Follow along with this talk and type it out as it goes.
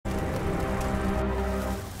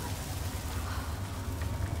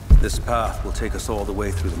This path will take us all the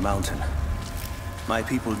way through the mountain. My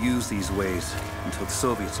people used these ways until the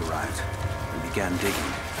Soviets arrived and began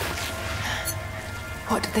digging.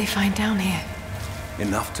 What did they find down here?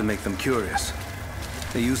 Enough to make them curious.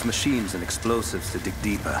 They used machines and explosives to dig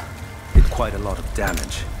deeper. Did quite a lot of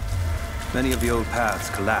damage. Many of the old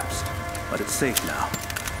paths collapsed, but it's safe now.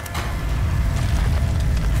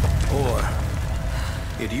 Or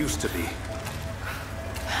it used to be.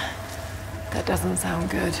 That doesn't sound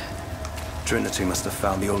good. Trinity must have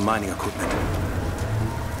found the old mining equipment.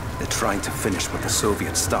 They're trying to finish what the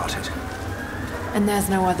Soviets started. And there's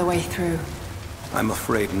no other way through. I'm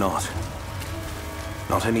afraid not.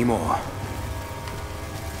 Not anymore.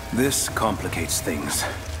 This complicates things.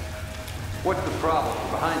 What's the problem?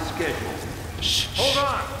 We're behind schedule. Shh. Hold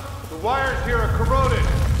on! The wires here are corroded,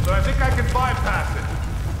 but I think I can bypass it.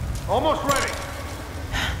 Almost ready.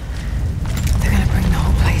 They're gonna bring the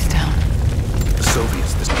whole place down. The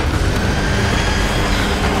Soviets this time.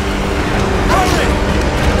 Hurry!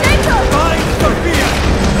 Jacob! Find Sophia!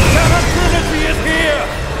 Terra Trinity is here!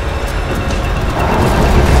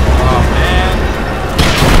 Oh man.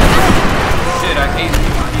 Shit, I hate you.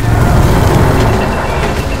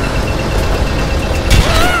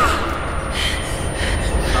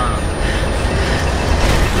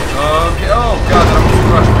 Okay, oh god, that almost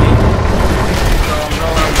crushed me.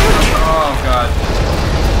 Oh god.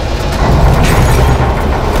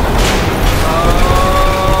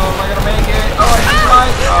 Oh, am I gonna make it? Oh, I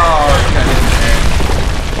tried. Oh, this guy didn't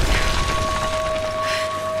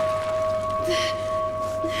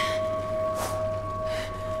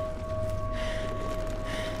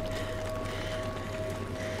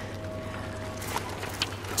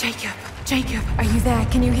Jacob! Jacob, are you there?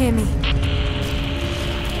 Can you hear me?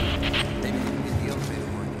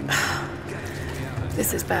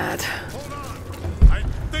 This is bad. Hold on. I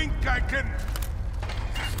think I can...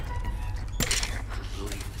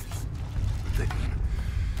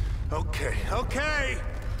 Okay.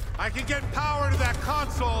 I can get power to that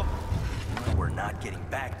console. We're not getting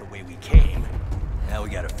back the way we came. Now we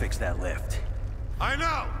gotta fix that lift. I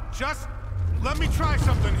know. Just let me try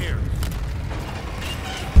something here.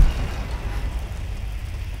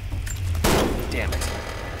 Damn it.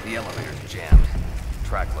 The elevator's jammed.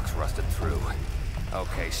 Track looks rusted through.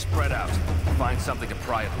 Okay, spread out. Find something to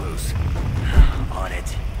pry it loose. On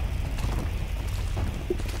it.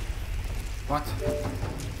 What?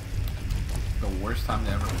 The worst time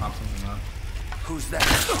to ever pop something up. Who's that?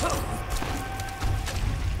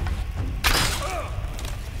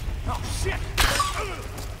 Oh, shit!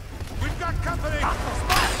 We've got company!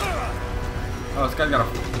 Oh, this guy's got a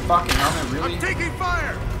fucking helmet, really? I'm taking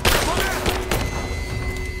fire!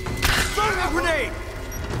 Throw the grenade!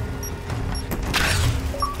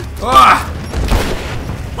 Ah!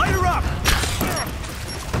 Light her up!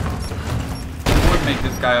 I would make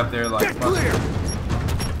this guy up there like... Get clear!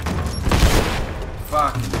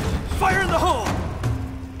 Fuck. Fire in the hole!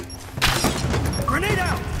 Grenade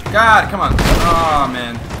out! God, come on. Oh,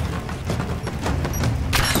 man.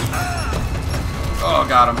 Oh,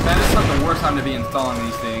 got him. Man, this is not the worst time to be installing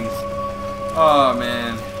these things. Oh,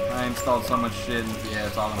 man. I installed so much shit, and yeah,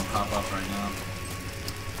 it's all gonna pop up right now.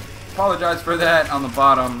 Apologize for that on the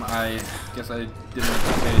bottom. I guess I didn't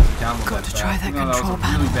anticipate it to download Got that to try fast. that Even though control that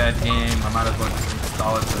was a really panel. bad game, I might as well just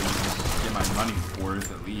install it so I can get my money's worth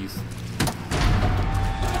at least.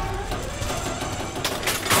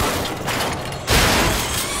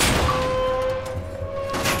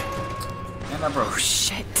 And I broke. Oh,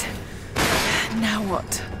 shit. Now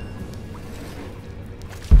what?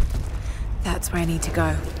 That's where I need to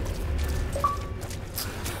go.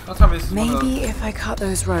 Don't tell me this is one of those- Maybe if I cut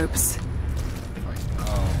those ropes.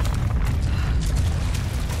 Oh.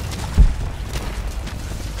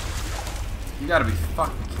 You gotta be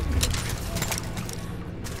fucking kidding me.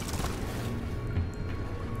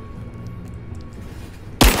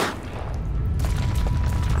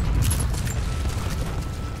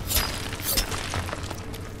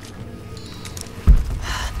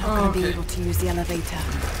 Not gonna be able to use the elevator.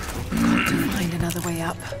 Got to find another way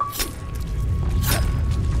up.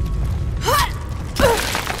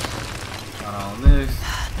 Got all this.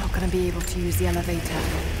 Not gonna be able to use the elevator.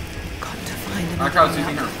 Got to find I another like how I was way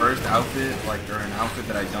using up. her first outfit, like, or an outfit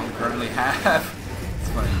that I don't currently have. It's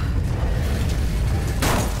funny.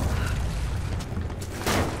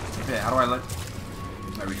 Okay, how do I let...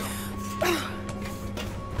 There we go.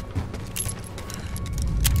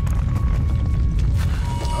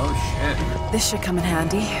 Oh, shit. This should come in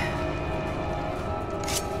handy.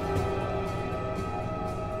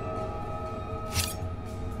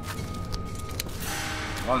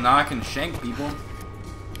 Well, now I can shank people.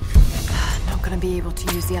 Not Not gonna be able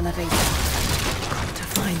to use the elevator. Got to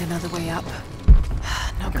find another way up.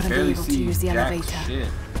 Not gonna be able to use the elevator. Shit.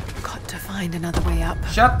 Got to find another way up.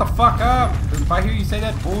 Shut the fuck up! If I hear you say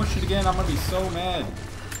that bullshit again, I'm gonna be so mad.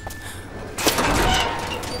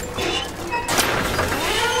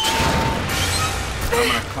 I'm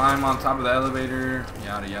gonna climb on top of the elevator.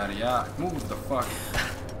 Yada yada yada. Move the fuck.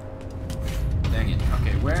 Dang it.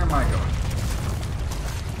 Okay, where am I going?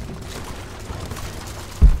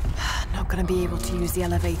 Not gonna be able to use the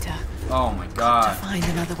elevator. Oh my god. Got to find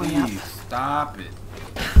another way up. Please stop it.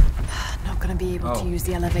 Not gonna be able to use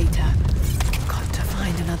the elevator. Got to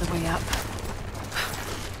find another way up.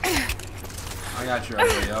 I got your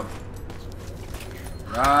other way up.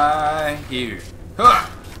 Right here. Huh.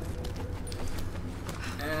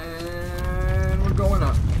 And we're going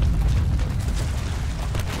up.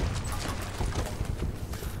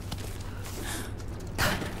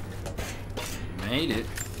 Made it.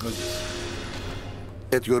 Look at this.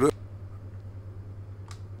 At your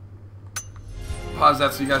Pause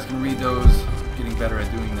that so you guys can read those. Getting better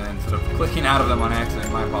at doing that instead of clicking out of them on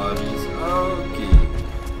accident. My apologies. Okay.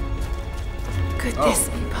 Could this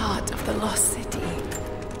be part of the Lost City?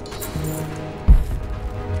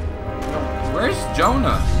 Where's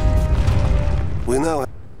Jonah? we now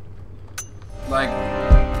Like,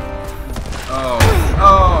 oh,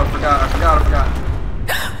 I forgot.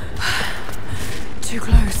 Too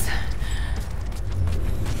close.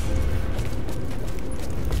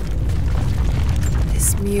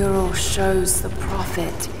 This mural shows the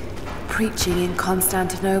prophet preaching in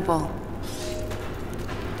Constantinople.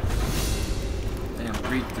 Damn,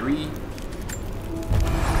 Greek 3.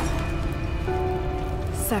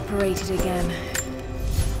 Separated again.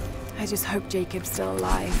 I just hope Jacob's still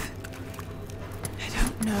alive. I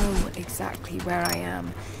don't know exactly where I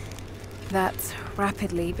am. That's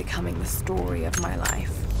rapidly becoming the story of my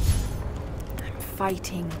life. I'm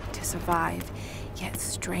fighting to survive, yet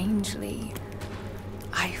strangely,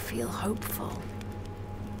 I feel hopeful.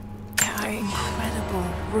 There are incredible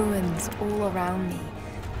ruins all around me.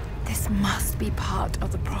 This must be part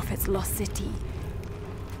of the Prophet's lost city.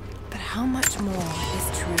 But how much more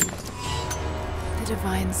is true? The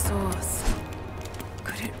divine source.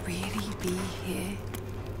 Could it really be here?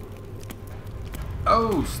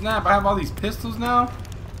 Oh, snap. I have all these pistols now?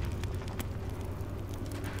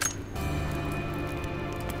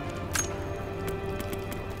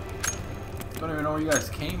 Don't even know where you guys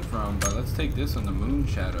came from, but let's take this on the Moon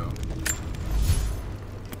Shadow.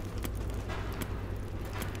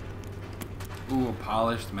 Ooh, a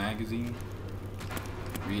polished magazine.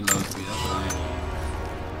 Reload speed, that's what I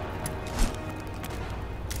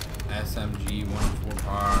need. SMG, 104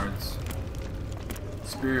 parts.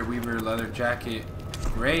 Spirit Weaver leather jacket.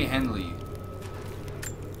 Gray Henley.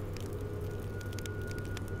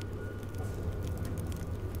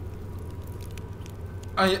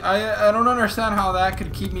 I don't understand how that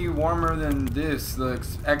could keep me warmer than this, the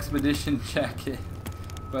expedition jacket.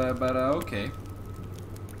 But okay.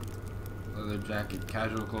 Leather jacket,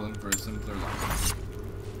 casual clothing for a simpler life.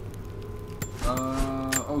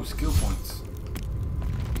 Oh, skill points.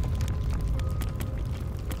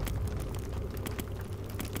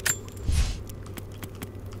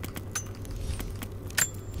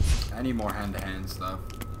 I need more hand-to-hand stuff.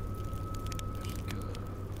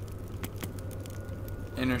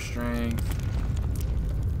 Inner strength.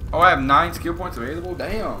 Oh, I have 9 skill points available?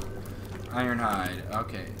 Damn. Ironhide.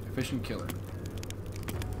 Okay. Efficient killer.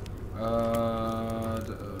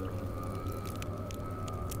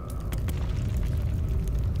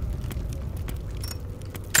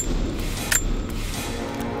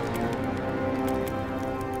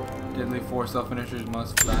 Deadly 4 self-finishers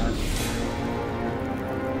must flash.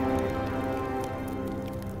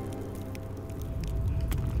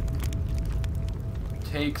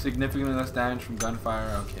 Take significantly less damage from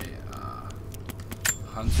gunfire. Okay.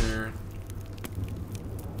 Hunter.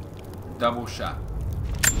 Double shot.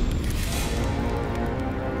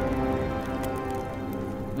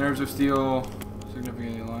 Nerves of steel.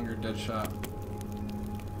 Significantly longer. Dead shot.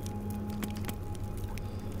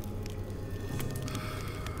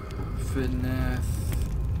 Fitness.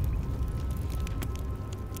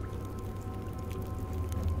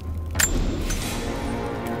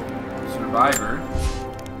 Survivor.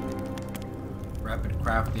 Rapid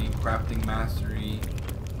crafting mastery.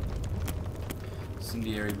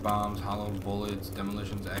 Incendiary bombs, hollow bullets,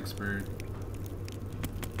 demolitions expert.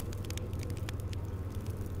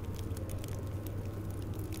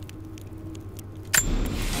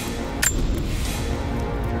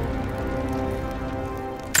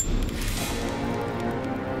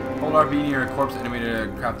 Hold RB near a corpse enemy to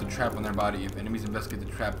craft a trap on their body. If enemies investigate the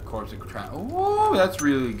trap, the corpse will trap. Oh, that's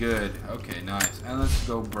really good. Okay, nice. And let's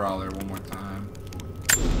go Brawler one more time.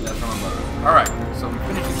 That's what I'm about. Alright, so we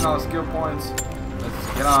finished using all the skill points.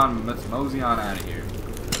 Let's get on, let's mosey on out of here.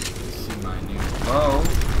 Let's see my new bow.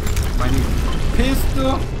 My new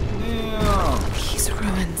pistol. Damn. These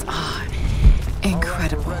ruins are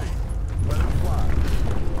incredible.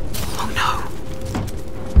 Oh no.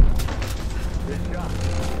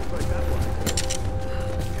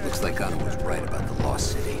 Looks like Anna was right about the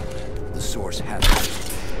Lost City. The source has it.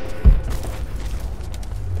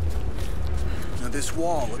 Now this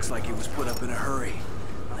wall looks like it was put up in a hurry.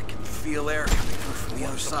 I can feel air coming through from the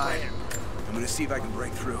other side. I'm gonna see if I can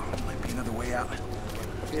break through. Might be another way out.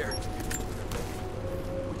 Here.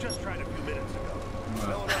 We just tried a few minutes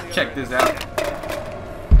ago. Check this out.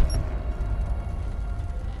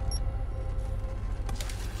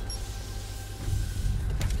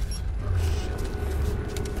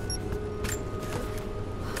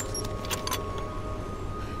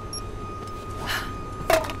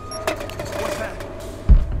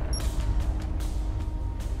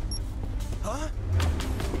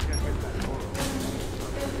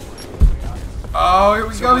 Oh, here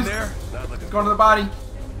we go. He's going to the body.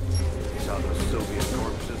 Saw those Soviet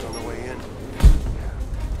corpses on the way in.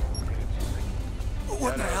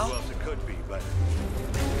 What the hell? Well, it could be, but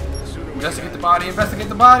Investigate the body. Investigate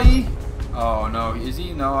the body. Oh no, is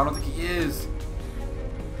he? No, I don't think he is.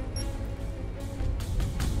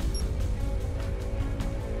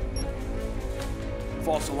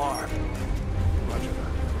 False alarm. Roger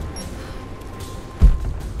that.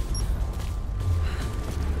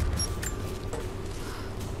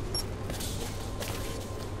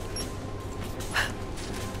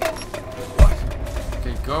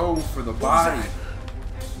 Okay, go for the body.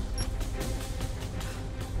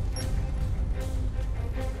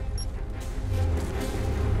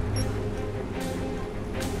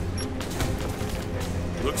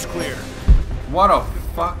 Looks clear. What a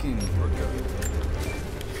fucking.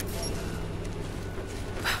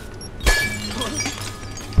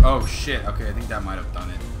 Oh shit. Okay, I think that might have done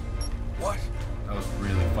it. What? That was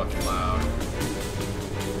really fucking loud.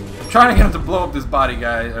 I'm trying to get him to blow up this body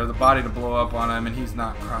guy, or the body to blow up on him, and he's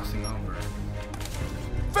not crossing over.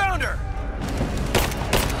 Found her!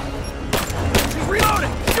 She's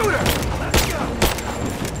reloading! Shoot her! Let's go!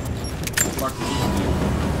 Fuck this dude.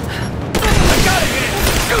 I got it!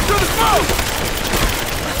 Shoot through the smoke!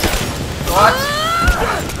 What?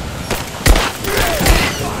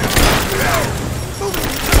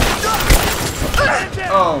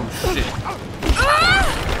 Oh shit.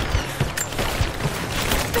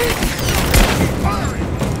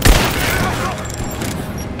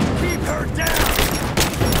 Keep her down!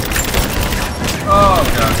 Oh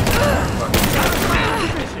god.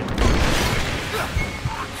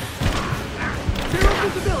 Zero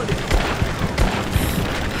visibility!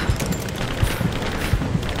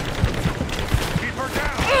 Keep her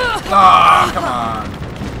down! Ah, come on.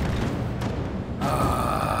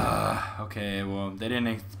 Okay, well, they didn't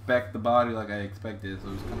expect the body like I expected, so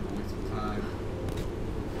it was kind of a waste of time.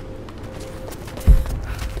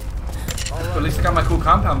 But at least I got my cool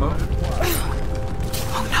compound bow.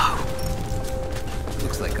 Oh no.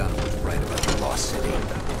 Looks like Anna was right about the Lost City.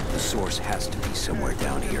 The source has to be somewhere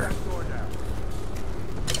down here.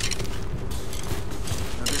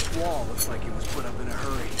 Now this wall looks like it was put up in a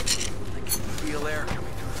hurry. I can feel air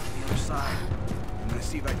coming through from the other side. I'm gonna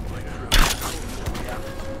see if I can break through. Yeah.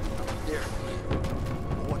 Here.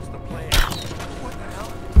 What's the plan? What the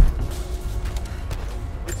hell?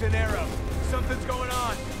 It's an arrow. Something's going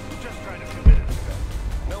on. We just tried a few minutes ago.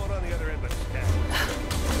 No one on the other end but Stan.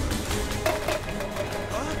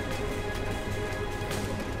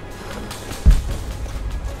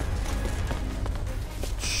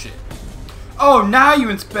 Shit. Oh, now you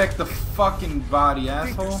inspect the fucking body, I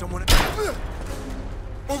think there's asshole. someone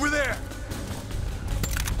over there.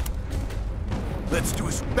 Let's do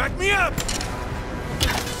it. Back me up.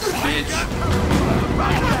 Bitch.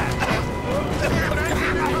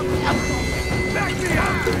 Back me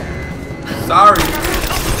up. Sorry.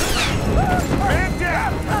 Man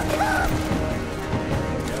down!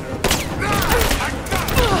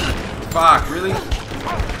 Fuck, really?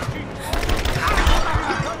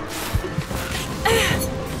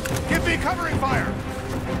 Give me covering fire!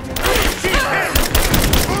 She's hit!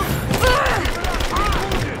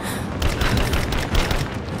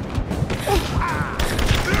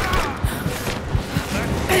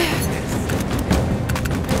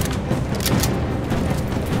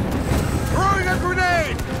 Throwing a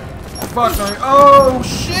grenade! Fuck, sorry. Oh,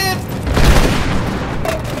 shit!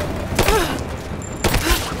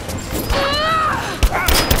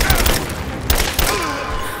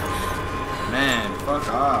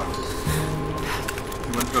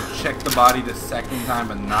 check the body the second time,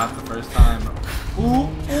 but not the first time. Ooh,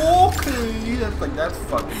 okay. That's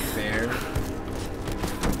fucking fair.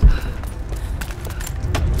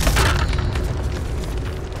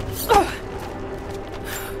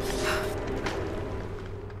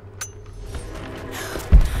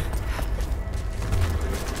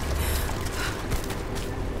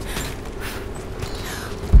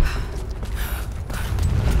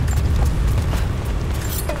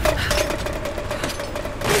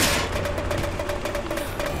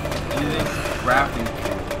 Crafting.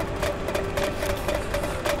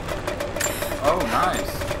 Oh,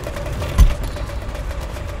 nice.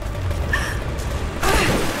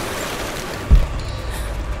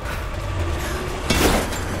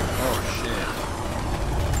 Oh, shit.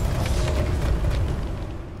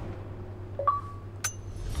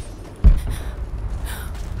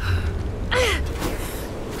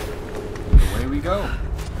 Away we go.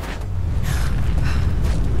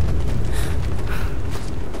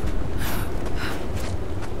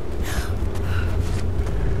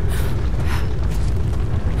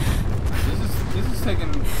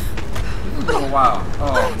 Wow.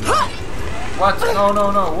 Oh, no. What? No, no,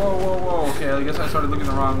 no. Whoa, whoa, whoa. Okay, I guess I started looking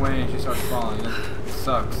the wrong way and she started falling. That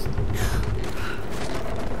sucks.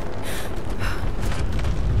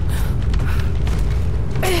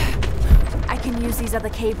 I can use these other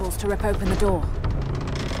cables to rip open the door.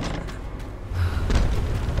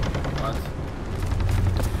 What?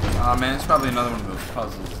 Oh, man, it's probably another one of those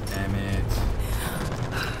puzzles. Damn it.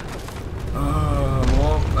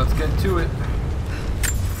 Well, let's get to it.